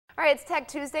All right, it's Tech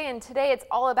Tuesday, and today it's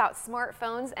all about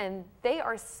smartphones, and they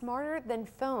are smarter than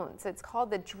phones. It's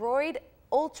called the Droid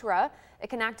Ultra.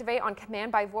 It can activate on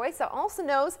command by voice. It also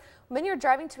knows when you're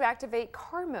driving to activate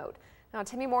car mode. Now,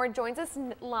 Timmy Moore joins us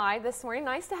live this morning.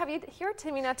 Nice to have you here,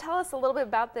 Timmy. Now, tell us a little bit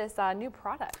about this new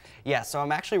product. Yeah, so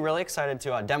I'm actually really excited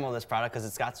to demo this product because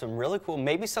it's got some really cool,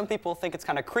 maybe some people think it's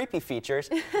kind of creepy features,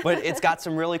 but it's got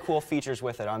some really cool features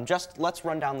with it. Let's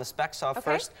run down the specs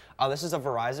first. This is a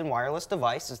Verizon Wireless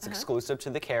device. It's exclusive to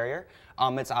the carrier.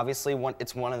 It's obviously one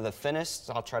of the thinnest.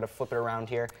 So I'll try to flip it around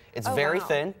here. It's very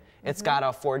thin. It's got a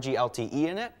 4G LTE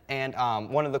in it, and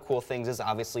one of the cool things is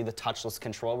obviously the touchless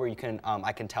control where you can,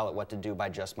 I can tell it what to do by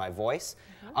just my voice.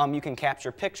 You can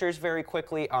capture pictures very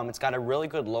quickly. It's got a really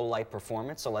good low light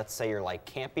performance, so let's say you're like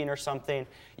camping or something,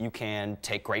 you can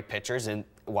take great pictures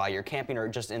while you're camping or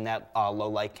just in that low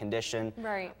light condition.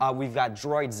 Right. We've got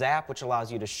Droid Zap, which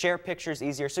allows you to share pictures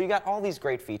easier, so you got all these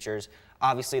great features.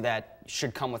 Obviously that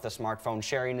should come with a smartphone,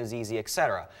 sharing is easy,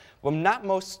 etc. Well, not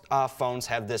most phones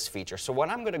have this feature, so what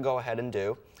I'm going to go ahead and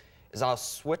do is I'll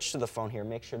switch to the phone here,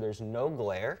 make sure there's no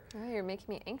glare. Oh, you're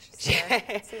making me anxious here.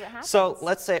 Let's see what happens. So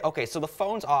let's say, okay, so the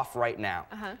phone's off right now.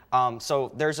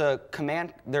 So there's a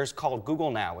command, there's called Google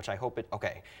Now, which I hope it,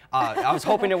 I was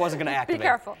hoping it wasn't going to activate. Be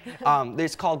careful.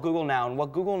 It's called Google Now, and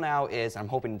what Google Now is, I'm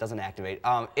hoping it doesn't activate,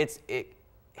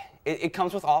 it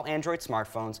comes with all Android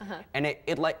smartphones, and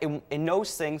it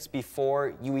knows things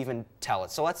before you even tell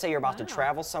it. So let's say you're about to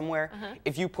travel somewhere.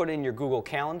 If you put in your Google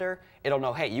Calendar, it'll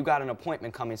know, hey, you got an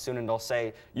appointment coming soon, and it'll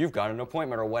say, you've got an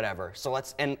appointment or whatever. So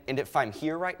and if I'm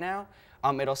here right now,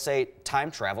 it'll say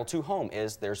time travel to home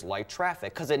there's light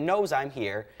traffic, because it knows I'm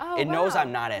here. It knows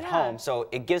I'm not at home, so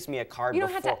it gives me a card before.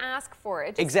 You don't have to ask for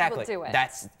it. It just will do it.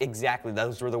 That's exactly,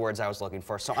 those were the words I was looking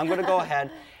for. So I'm going to go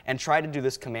ahead and try to do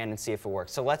this command and see if it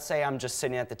works. So let's say I'm just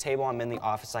sitting at the table, I'm in the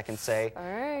office, I can say, all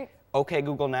right, okay,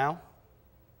 Google Now,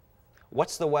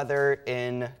 what's the weather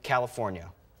in California?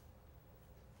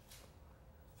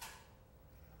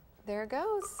 There it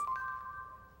goes.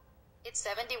 It's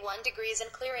 71 degrees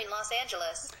and clear in Los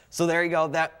Angeles. So there you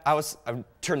go. I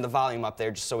turned the volume up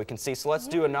there just so we can see. So let's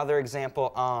do another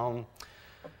example.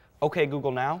 Okay,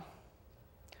 Google Now.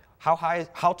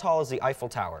 How tall is the Eiffel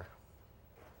Tower?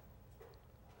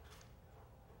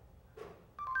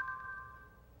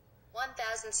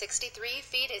 (1,063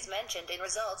 feet) is mentioned in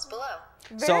results below.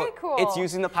 Very cool. It's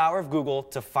using the power of Google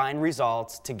to find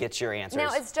results to get your answers.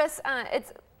 Now it's just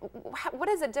what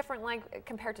is it different like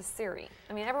compared to Siri?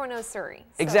 I mean, everyone knows Siri.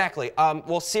 So. Exactly.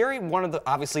 Well, Siri,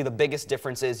 obviously the biggest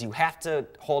difference is you have to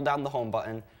hold down the home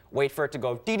button, wait for it to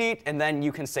go dee-dee, and then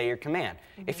you can say your command.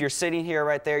 If you're sitting here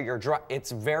right there,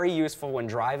 it's very useful when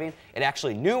driving. It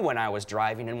actually knew when I was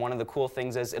driving, and one of the cool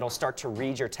things is it'll start to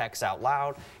read your text out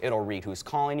loud. It'll read who's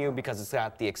calling you because it's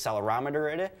got the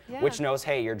accelerometer in it, which knows,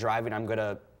 hey, you're driving, I'm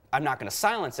not going to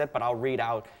silence it, but I'll read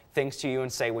out things to you and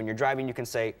say, when you're driving, you can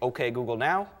say, okay, Google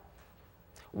Now,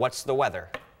 what's the weather?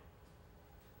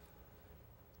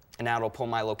 And now it'll pull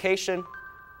my location.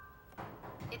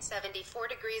 It's 74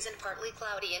 degrees and partly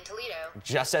cloudy in Toledo.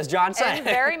 Just as John said. And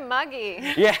very muggy.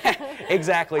 Yeah,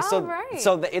 exactly. So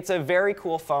it's a very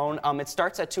cool phone. It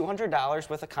starts at $200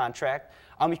 with a contract.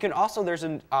 You can also, there's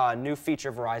a new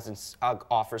feature Verizon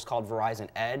offers called Verizon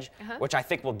Edge, which I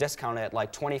think will discount it at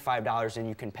like $25, and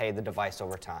you can pay the device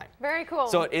over time. Very cool.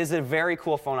 So it is a very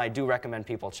cool phone. I do recommend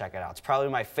people check it out. It's probably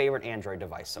my favorite Android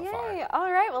device so far.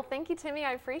 All right. Well, thank you, Timmy.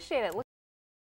 I appreciate it.